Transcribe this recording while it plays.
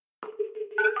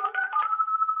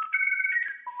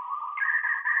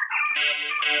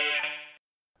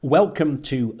Welcome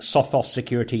to Sophos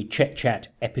Security Chet Chat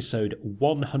episode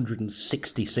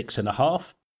 166 and a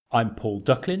half. I'm Paul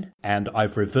Ducklin, and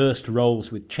I've reversed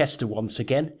roles with Chester once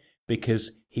again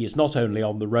because he is not only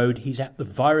on the road, he's at the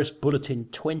Virus Bulletin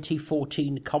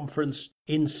 2014 conference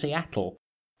in Seattle.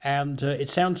 And it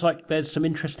sounds like there's some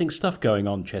interesting stuff going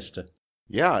on, Chester.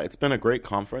 Yeah, it's been a great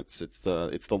conference. It's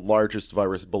the largest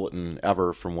virus bulletin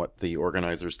ever, from what the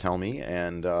organizers tell me,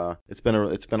 and it's been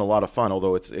a lot of fun.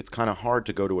 Although it's kind of hard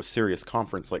to go to a serious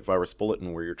conference like Virus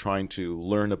Bulletin, where you're trying to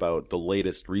learn about the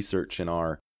latest research in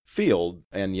our field,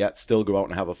 and yet still go out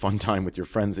and have a fun time with your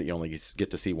friends that you only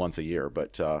get to see once a year.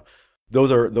 But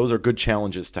those are good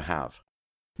challenges to have.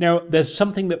 Now, there's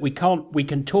something that we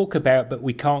can talk about, but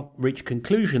we can't reach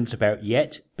conclusions about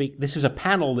yet. This is a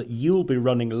panel that you'll be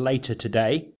running later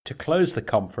today to close the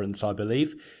conference, I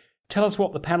believe. Tell us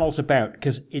what the panel's about,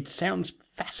 because it sounds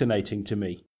fascinating to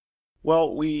me.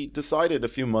 Well, we decided a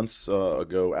few months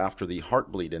ago after the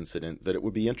Heartbleed incident that it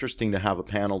would be interesting to have a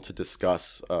panel to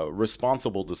discuss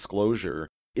responsible disclosure.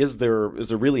 Is there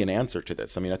really an answer to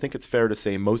this? I mean, I think it's fair to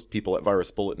say most people at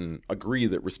Virus Bulletin agree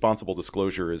that responsible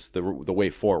disclosure is the way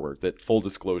forward, that full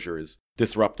disclosure is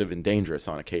disruptive and dangerous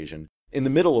on occasion. In the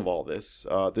middle of all this,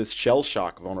 this shell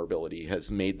shock vulnerability has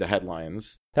made the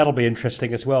headlines. That'll be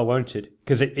interesting as well, won't it?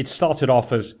 Because it started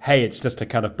off as, hey, it's just a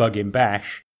kind of bug in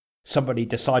Bash. Somebody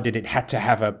decided it had to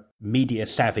have a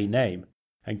media-savvy name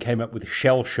and came up with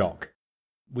shell shock,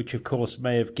 which of course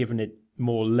may have given it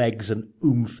more legs and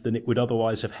oomph than it would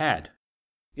otherwise have had.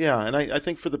 Yeah, and I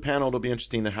think for the panel it'll be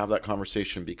interesting to have that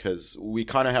conversation, because we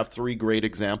kind of have three great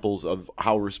examples of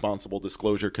how responsible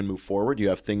disclosure can move forward. You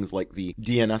have things like the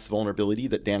DNS vulnerability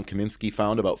that Dan Kaminsky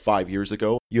found about 5 years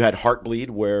ago. You had Heartbleed,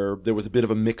 where there was a bit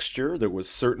of a mixture. There was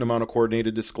a certain amount of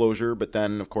coordinated disclosure, but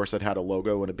then, of course, it had a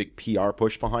logo and a big PR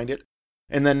push behind it.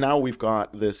 And then now we've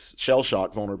got this shell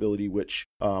shock vulnerability, which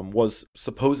was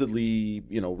supposedly,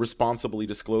 responsibly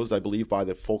disclosed, I believe, by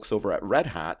the folks over at Red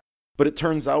Hat. But it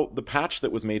turns out the patch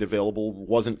that was made available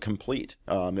wasn't complete.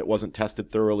 It wasn't tested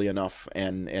thoroughly enough,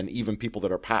 and even people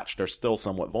that are patched are still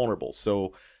somewhat vulnerable.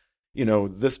 So,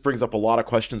 this brings up a lot of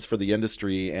questions for the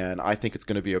industry, and I think it's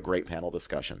going to be a great panel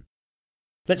discussion.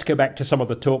 Let's go back to some of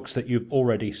the talks that you've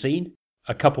already seen.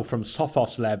 A couple from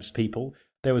Sophos Labs people.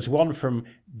 There was one from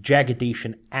Jagadish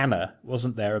and Anna,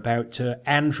 wasn't there, about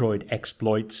Android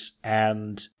exploits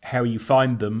and how you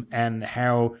find them and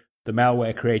how the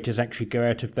malware creators actually go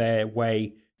out of their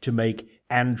way to make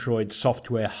Android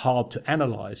software hard to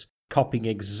analyze, copying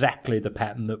exactly the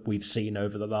pattern that we've seen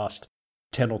over the last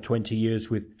 10 or 20 years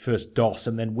with first DOS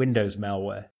and then Windows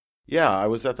malware. Yeah, I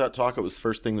was at that talk. It was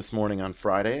first thing this morning on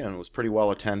Friday, and it was pretty well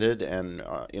attended. And,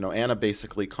 Anna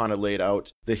basically kind of laid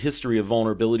out the history of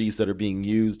vulnerabilities that are being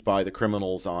used by the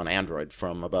criminals on Android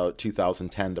from about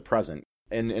 2010 to present.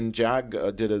 And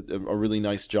Jag did a really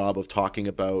nice job of talking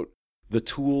about the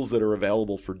tools that are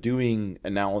available for doing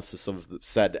analysis of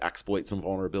said exploits and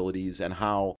vulnerabilities, and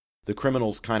how the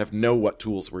criminals kind of know what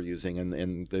tools we're using,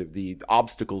 and the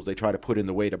obstacles they try to put in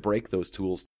the way to break those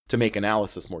tools to make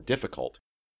analysis more difficult.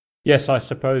 Yes, I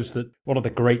suppose that one of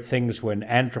the great things when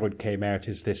Android came out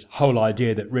is this whole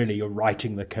idea that really you're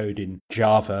writing the code in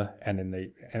Java and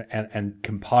and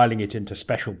compiling it into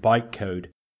special bytecode.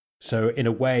 So in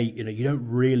a way, you don't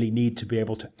really need to be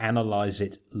able to analyze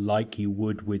it like you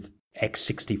would with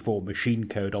x64 machine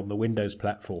code on the Windows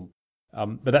platform.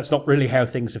 But that's not really how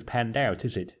things have panned out,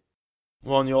 is it?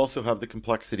 Well, and you also have the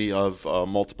complexity of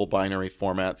multiple binary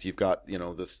formats. You've got,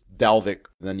 this Dalvik,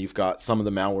 then you've got some of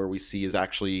the malware we see is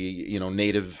actually,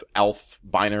 native ELF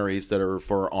binaries that are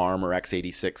for ARM or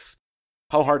x86.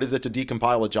 How hard is it to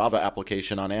decompile a Java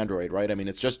application on Android, right? I mean,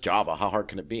 it's just Java. How hard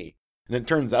can it be? And it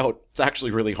turns out it's actually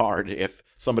really hard if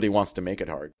somebody wants to make it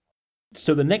hard.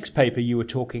 So the next paper you were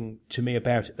talking to me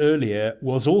about earlier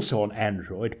was also on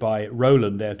Android by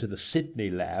Roland out of the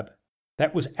Sydney lab.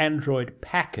 That was Android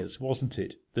Packers, wasn't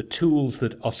it? The tools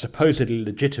that are supposedly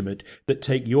legitimate that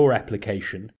take your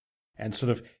application and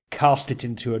sort of cast it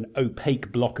into an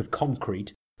opaque block of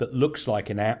concrete that looks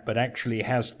like an app but actually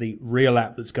has the real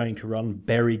app that's going to run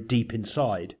buried deep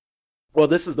inside. Well,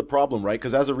 this is the problem, right?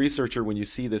 Because as a researcher, when you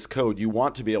see this code, you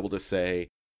want to be able to say,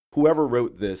 whoever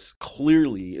wrote this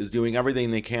clearly is doing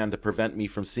everything they can to prevent me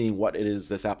from seeing what it is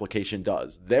this application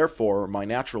does. Therefore, my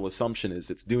natural assumption is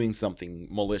it's doing something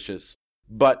malicious.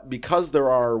 But because there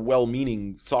are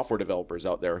well-meaning software developers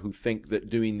out there who think that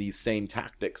doing these same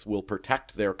tactics will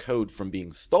protect their code from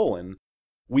being stolen,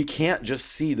 we can't just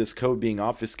see this code being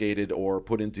obfuscated or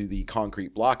put into the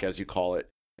concrete block, as you call it,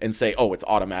 and say, oh, it's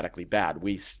automatically bad.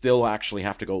 We still actually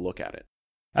have to go look at it.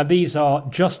 And these are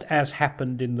just as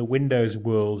happened in the Windows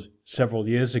world several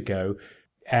years ago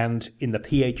and in the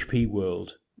PHP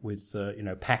world with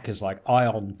packers like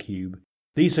IonCube.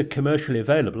 These are commercially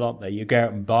available, aren't they? You go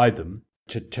out and buy them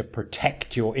to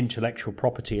protect your intellectual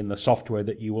property in the software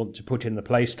that you want to put in the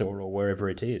Play Store or wherever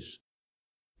it is.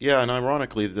 Yeah, and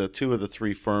ironically, the two of the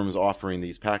three firms offering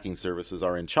these packing services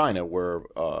are in China, where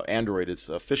Android is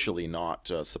officially not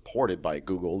supported by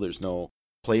Google. There's no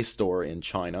Play Store in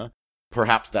China.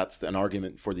 Perhaps that's an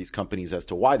argument for these companies as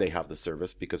to why they have the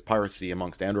service, because piracy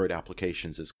amongst Android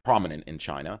applications is prominent in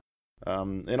China.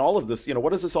 And all of this,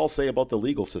 what does this all say about the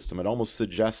legal system? It almost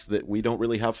suggests that we don't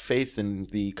really have faith in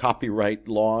the copyright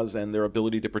laws and their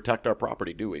ability to protect our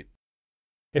property, do we?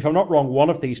 If I'm not wrong, one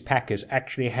of these packers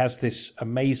actually has this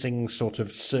amazing sort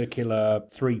of circular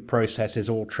 3 processes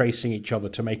all tracing each other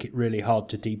to make it really hard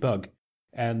to debug.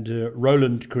 And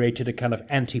Roland created a kind of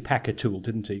anti-packer tool,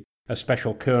 didn't he? A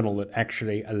special kernel that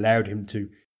actually allowed him to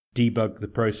debug the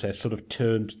process, sort of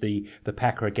turned the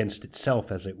packer against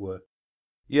itself, as it were.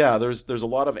 Yeah, there's a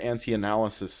lot of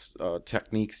anti-analysis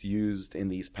techniques used in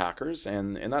these packers,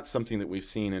 and that's something that we've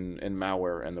seen in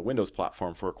malware and the Windows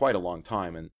platform for quite a long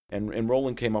time. And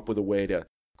Roland came up with a way to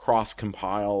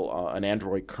cross-compile an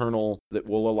Android kernel that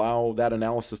will allow that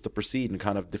analysis to proceed and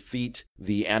kind of defeat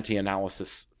the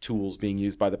anti-analysis tools being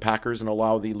used by the packers and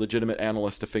allow the legitimate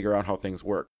analysts to figure out how things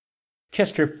work.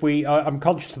 Chester, I'm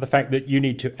conscious of the fact that you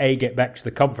need to A, get back to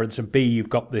the conference, and B, you've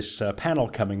got this panel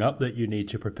coming up that you need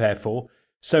to prepare for.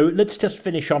 So let's just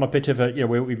finish on a bit of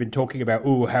we've been talking about,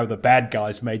 how the bad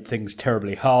guys made things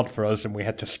terribly hard for us and we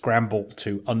had to scramble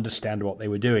to understand what they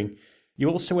were doing. You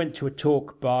also went to a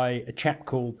talk by a chap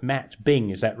called Matt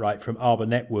Bing, is that right, from Arbor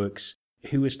Networks,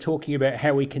 who was talking about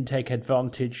how we can take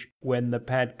advantage when the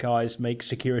bad guys make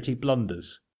security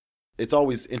blunders. It's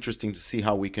always interesting to see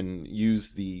how we can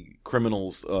use the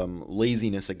criminals'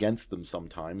 laziness against them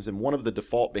sometimes. And one of the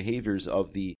default behaviors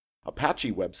of the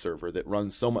Apache web server that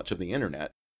runs so much of the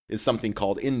internet is something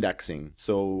called indexing.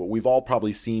 So we've all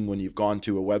probably seen when you've gone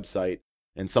to a website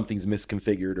and something's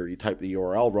misconfigured or you type the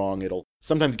URL wrong, it'll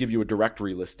sometimes give you a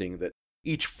directory listing that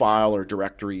each file or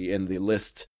directory in the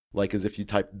list, like as if you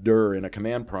type dir in a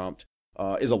command prompt,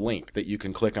 is a link that you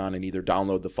can click on and either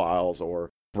download the files or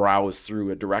browse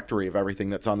through a directory of everything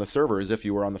that's on the server as if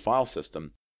you were on the file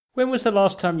system. When was the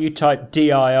last time you typed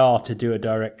dir to do a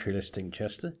directory listing,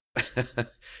 Chester?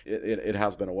 It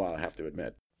has been a while, I have to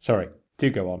admit. Sorry, do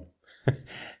go on.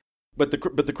 But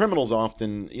the criminals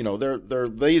often, they're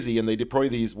lazy and they deploy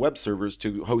these web servers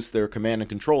to host their command and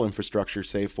control infrastructure,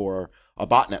 say for a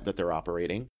botnet that they're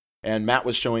operating. And Matt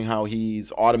was showing how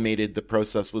he's automated the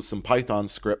process with some Python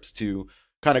scripts to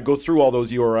kind of go through all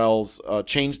those URLs,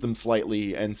 change them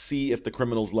slightly, and see if the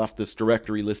criminals left this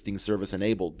directory listing service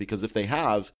enabled. Because if they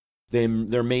have, then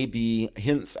there may be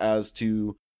hints as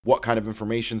to what kind of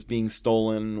information is being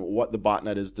stolen, what the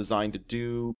botnet is designed to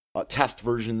do, test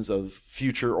versions of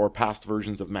future or past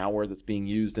versions of malware that's being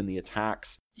used in the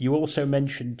attacks. You also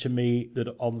mentioned to me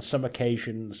that on some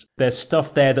occasions there's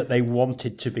stuff there that they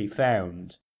wanted to be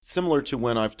found. Similar to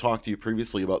when I've talked to you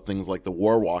previously about things like the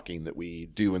war walking that we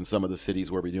do in some of the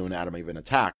cities where we do an atom of an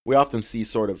attack, we often see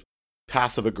sort of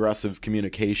passive-aggressive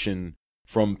communication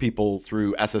from people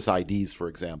through SSIDs, for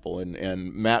example.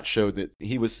 And Matt showed that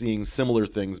he was seeing similar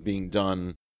things being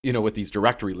done, with these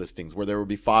directory listings, where there would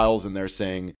be files in there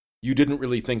saying, you didn't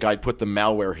really think I'd put the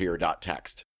malware here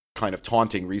 .text, kind of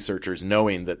taunting researchers,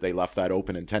 knowing that they left that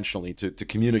open intentionally to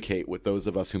communicate with those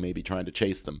of us who may be trying to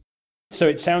chase them. So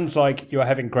it sounds like you're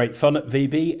having great fun at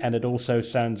VB, and it also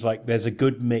sounds like there's a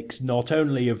good mix not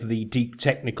only of the deep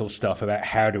technical stuff about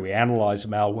how do we analyze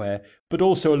malware, but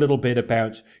also a little bit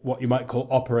about what you might call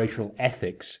operational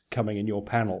ethics coming in your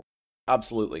panel.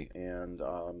 Absolutely, and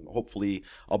hopefully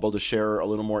I'll be able to share a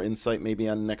little more insight maybe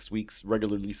on next week's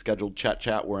regularly scheduled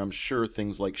chat, where I'm sure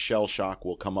things like shell shock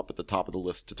will come up at the top of the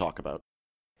list to talk about.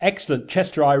 Excellent.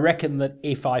 Chester, I reckon that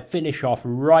if I finish off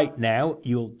right now,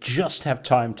 you'll just have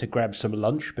time to grab some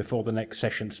lunch before the next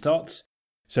session starts.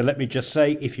 So let me just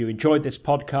say, if you enjoyed this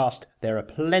podcast, there are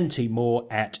plenty more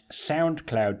at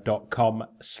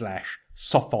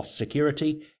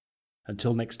soundcloud.com/sophossecurity.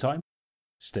 Until next time,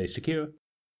 stay secure.